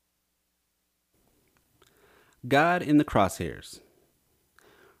God in the crosshairs.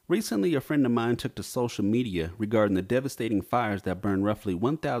 Recently, a friend of mine took to social media regarding the devastating fires that burned roughly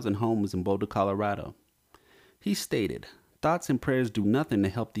 1,000 homes in Boulder, Colorado. He stated, "Thoughts and prayers do nothing to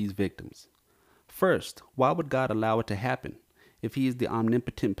help these victims. First, why would God allow it to happen if He is the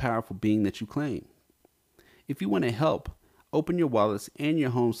omnipotent, powerful being that you claim? If you want to help, open your wallets and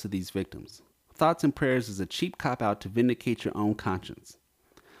your homes to these victims. Thoughts and prayers is a cheap cop-out to vindicate your own conscience.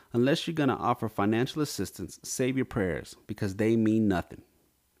 Unless you're going to offer financial assistance, save your prayers, because they mean nothing."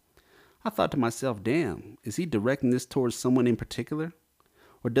 I thought to myself, damn, is he directing this towards someone in particular?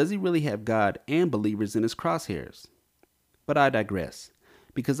 Or does he really have God and believers in his crosshairs? But I digress,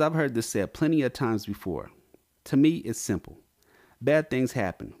 because I've heard this said plenty of times before. To me, it's simple. Bad things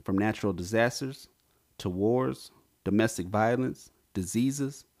happen, from natural disasters to wars, domestic violence,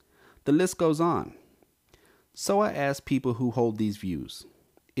 diseases. The list goes on. So I ask people who hold these views,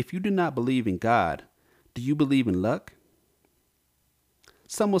 if you do not believe in God, do you believe in luck?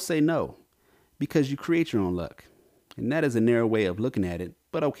 Some will say no, because you create your own luck. And that is a narrow way of looking at it,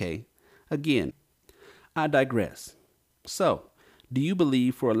 but okay. Again, I digress. So, do you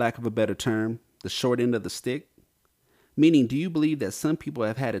believe, for a lack of a better term, the short end of the stick? Meaning, do you believe that some people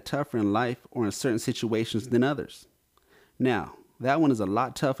have had it tougher in life or in certain situations than others? Now, that one is a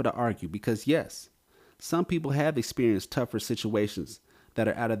lot tougher to argue because yes, some people have experienced tougher situations that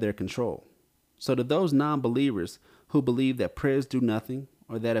are out of their control. So to those non-believers who believe that prayers do nothing,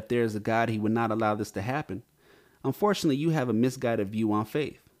 or that if there is a God, he would not allow this to happen, unfortunately you have a misguided view on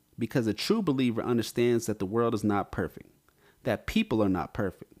faith, because a true believer understands that the world is not perfect, that people are not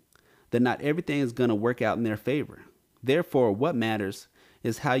perfect, that not everything is going to work out in their favor. Therefore, what matters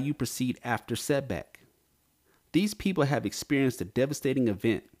is how you proceed after setback. These people have experienced a devastating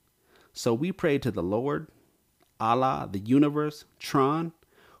event, so we pray to the Lord, Allah, the universe, Tron,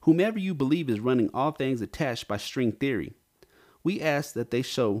 whomever you believe is running all things attached by string theory. We ask that they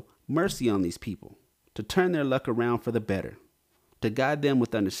show mercy on these people, to turn their luck around for the better, to guide them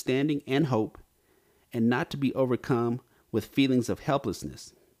with understanding and hope, and not to be overcome with feelings of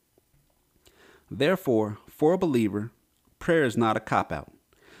helplessness. Therefore, for a believer, prayer is not a cop-out.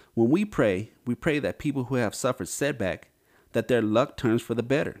 When we pray that people who have suffered setback, that their luck turns for the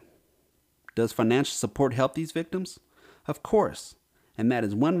better. Does financial support help these victims? Of course, and that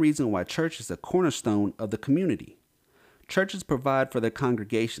is one reason why church is a cornerstone of the community. Churches provide for their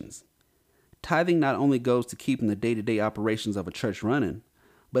congregations. Tithing not only goes to keeping the day-to-day operations of a church running,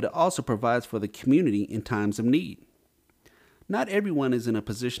 but it also provides for the community in times of need. Not everyone is in a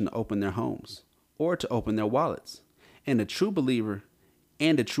position to open their homes or to open their wallets, and a true believer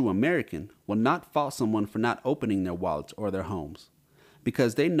and a true American will not fault someone for not opening their wallets or their homes,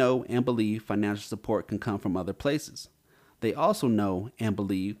 because they know and believe financial support can come from other places. They also know and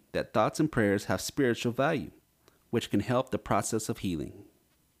believe that thoughts and prayers have spiritual value, which can help the process of healing.